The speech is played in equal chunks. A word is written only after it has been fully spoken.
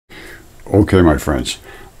Okay, my friends,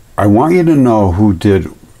 I want you to know who did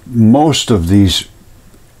most of these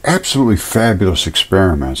absolutely fabulous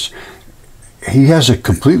experiments. He has a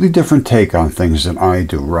completely different take on things than I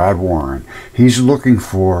do, Rod Warren. He's looking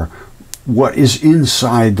for what is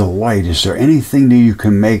inside the light. Is there anything that you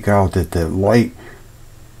can make out that the light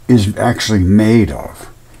is actually made of?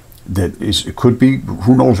 That is, it could be,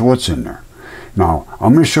 who knows what's in there. Now,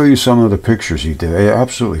 I'm going to show you some of the pictures he did. They're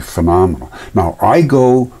absolutely phenomenal. Now, I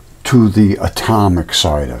go to the atomic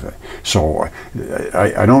side of it. So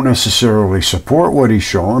I don't necessarily support what he's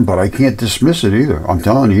showing, but I can't dismiss it either. I'm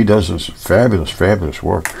telling you, he does this fabulous, fabulous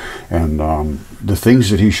work. And the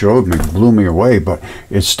things that he showed me blew me away, but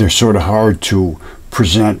they're sort of hard to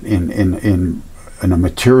present in a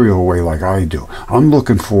material way like I do. I'm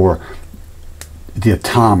looking for the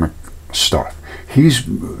atomic stuff.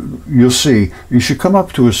 You'll see, you should come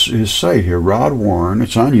up to his site here, Rod Warren,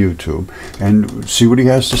 it's on YouTube, and see what he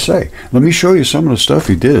has to say. Let me show you some of the stuff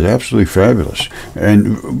he did. Absolutely fabulous.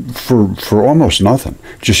 And for almost nothing,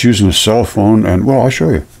 just using a cell phone, and well, I'll show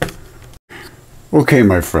you. Okay,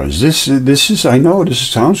 my friends, this is, I know this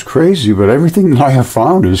sounds crazy, but everything that I have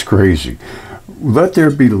found is crazy. Let there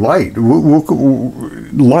be light.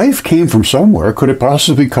 Life came from somewhere. Could it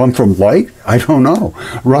possibly come from light? I don't know.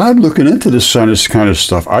 Rod looking into this kind of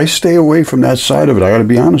stuff. I stay away from that side of it. I got to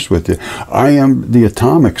be honest with you. I am the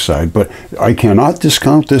atomic side, but I cannot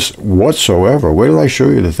discount this whatsoever. Wait till I show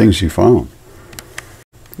you the things he found.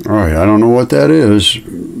 All right, I don't know what that is,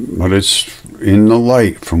 but it's in the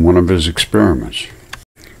light from one of his experiments.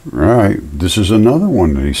 All right, this is another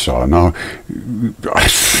one that he saw. Now,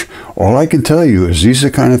 all I can tell you is these are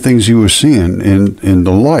the kind of things he was seeing in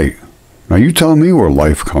the light. Now, you tell me where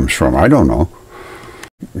life comes from. I don't know.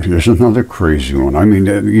 Here's another crazy one. I mean,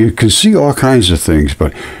 you can see all kinds of things,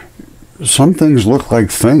 but some things look like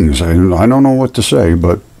things. I don't know what to say,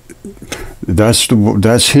 but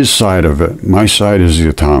that's his side of it. My side is the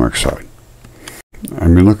atomic side. I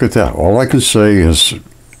mean, look at that. All I can say is,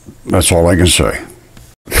 that's all I can say.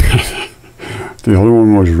 The other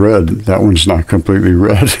one was red. That one's not completely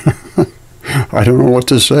red. I don't know what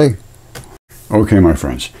to say. Okay, my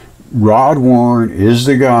friends. Rod Warren is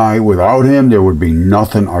the guy. Without him, there would be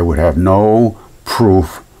nothing. I would have no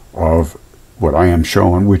proof of what I am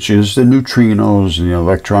showing, which is the neutrinos and the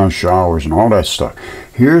electron showers and all that stuff.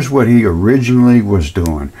 Here's what he originally was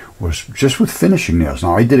doing, was just with finishing nails.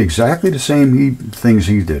 Now, I did exactly the same things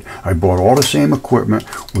he did. I bought all the same equipment.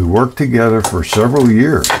 We worked together for several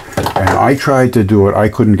years, and I tried to do it. I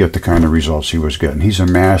couldn't get the kind of results he was getting. He's a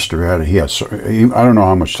master at it. I don't know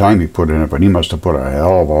how much time he put in it, but he must have put a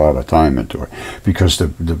hell of a lot of time into it, because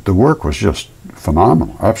the work was just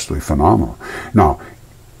phenomenal, absolutely phenomenal. Now,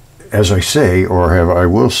 as I say, I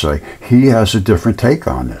will say, he has a different take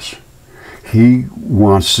on this. He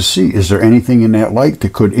wants to see, is there anything in that light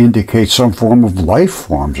that could indicate some form of life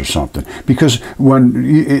forms or something? Because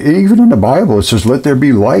even in the Bible it says, let there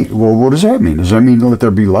be light. Well, what does that mean? Does that mean let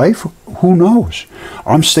there be life? Who knows?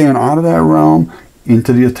 I'm staying out of that realm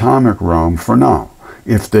into the atomic realm for now.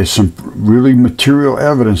 If there's some really material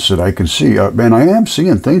evidence that I can see, and I am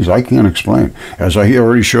seeing things I can't explain, as I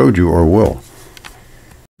already showed you or will.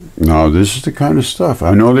 Now, this is the kind of stuff.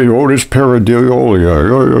 I know they, this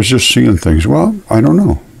pareidolia. I was just seeing things. Well, I don't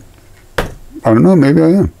know. I don't know. Maybe I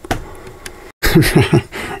am.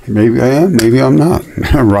 Maybe I am. Maybe I'm not.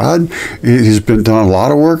 Rod, he's been done a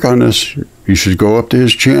lot of work on this. You should go up to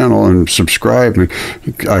his channel and subscribe.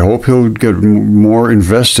 I hope he'll get more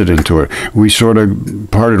invested into it. We sort of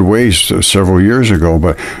parted ways several years ago,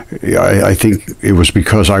 but I think it was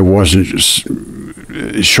because I wasn't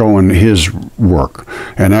showing his work,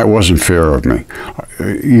 and that wasn't fair of me.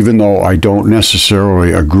 Even though I don't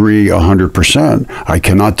necessarily agree 100%, I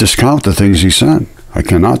cannot discount the things he sent. I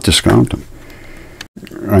cannot discount them.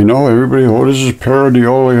 I know everybody, this is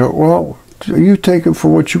pareidolia. Well, you take it for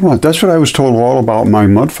what you want. That's what I was told all about my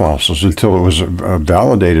Mudfossils until it was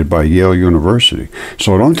validated by Yale University.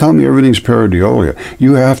 So don't tell me everything's pareidolia.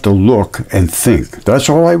 You have to look and think. That's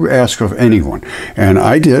all I ask of anyone. And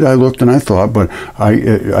I did. I looked and I thought, but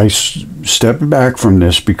I stepped back from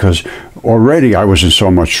this because already I was in so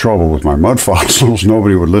much trouble with my Mudfossils.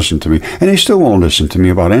 Nobody would listen to me. And they still won't listen to me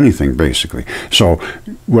about anything, basically. So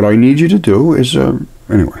what I need you to do is,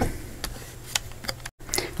 anyway.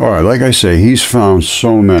 All right, like I say, he's found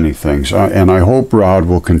so many things, and I hope Rod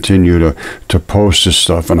will continue to post this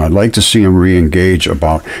stuff, and I'd like to see him re-engage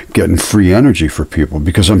about getting free energy for people,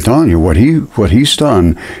 because I'm telling you, what he's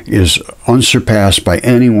done is unsurpassed by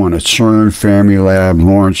anyone at CERN, Fermilab,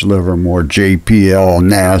 Lawrence Livermore, JPL,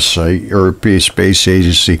 NASA, European Space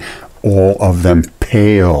Agency. All of them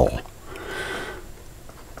pale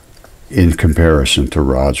in comparison to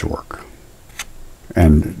Rod's work.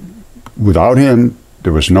 And without him,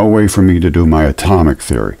 there was no way for me to do my atomic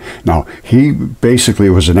theory. Now, he basically,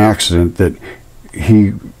 it was an accident that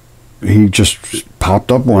he just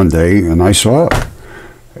popped up one day and I saw it.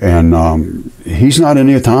 And he's not in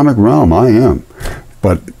the atomic realm, I am.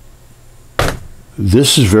 But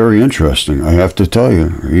this is very interesting, I have to tell you.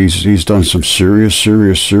 He's done some serious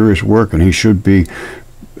work, and he should be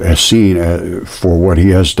seen for what he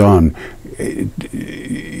has done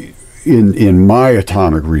in my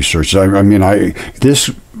atomic research. I mean, this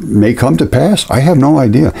may come to pass. I have no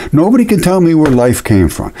idea. Nobody can tell me where life came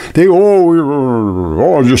from. They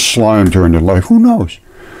just slime turned to life. Who knows?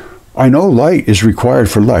 I know light is required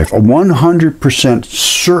for life. A 100%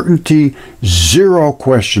 certainty, zero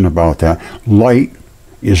question about that. Light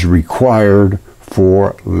is required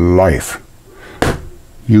for life.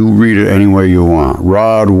 You read it any way you want.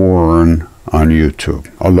 Rod Warren on YouTube.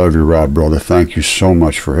 I love you, Rod, brother. Thank you so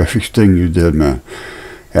much for everything you did, man.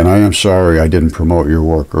 And I am sorry I didn't promote your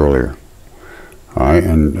work earlier. All right,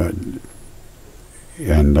 and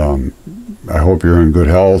I hope you're in good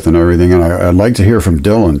health and everything. And I'd like to hear from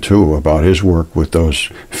Dylan, too, about his work with those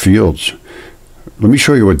fields. Let me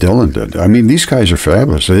show you what Dylan did. I mean, these guys are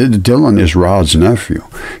fabulous. Dylan is Rod's nephew.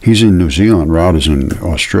 He's in New Zealand. Rod is in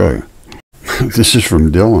Australia. This is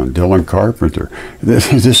from Dylan Carpenter.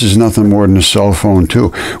 This is nothing more than a cell phone,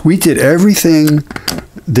 too. We did everything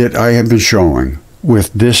that I have been showing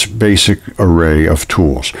with this basic array of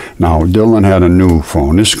tools. Now, Dylan had a new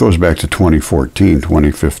phone. This goes back to 2014,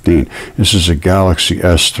 2015. This is a Galaxy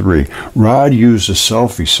S3. Rod used the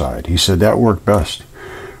selfie side. He said that worked best.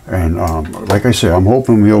 And like I say, I'm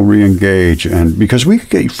hoping he'll re-engage, and because we could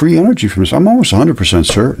get free energy from this, I'm almost 100%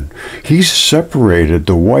 certain. He's separated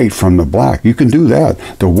the white from the black. You can do that.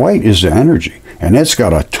 The white is the energy, and that's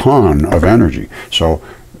got a ton of energy. So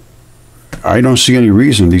I don't see any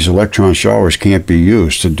reason these electron showers can't be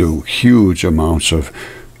used to do huge amounts of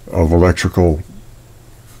electrical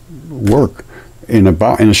work in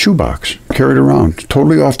a shoebox, carried around,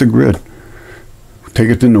 totally off the grid. Take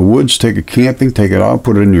it in the woods, take it camping, take it out,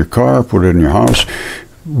 put it in your car, put it in your house,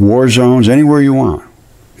 war zones, anywhere you want.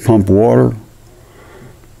 Pump water,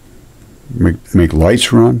 make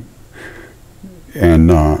lights run, and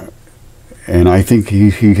I think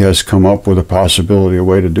he has come up with a possibility, a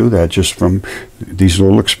way to do that just from these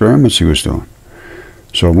little experiments he was doing.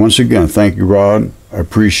 So once again, thank you, Rod. I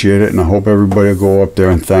appreciate it, and I hope everybody will go up there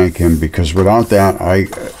and thank him, because without that, I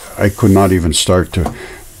could not even start to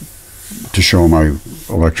show my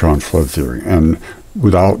electron flood theory. And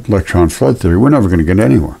without electron flood theory, we're never going to get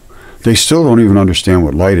anywhere. They still don't even understand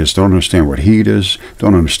what light is, don't understand what heat is,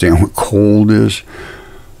 don't understand what cold is.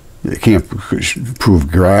 They can't prove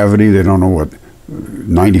gravity. They don't know what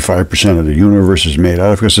 95% of the universe is made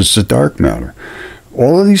out of, because it's the dark matter.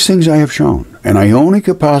 All of these things I have shown, and I only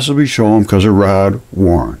could possibly show them because of Rod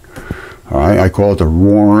Warren. All right? I call it the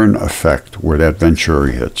Warren effect, where that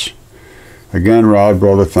Venturi hits. Again, Rod,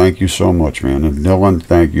 brother, thank you so much, man. And Dylan,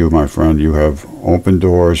 thank you, my friend. You have opened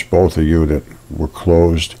doors, both of you, that were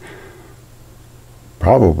closed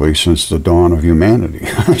probably since the dawn of humanity,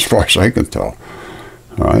 as far as I can tell.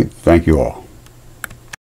 All right, thank you all.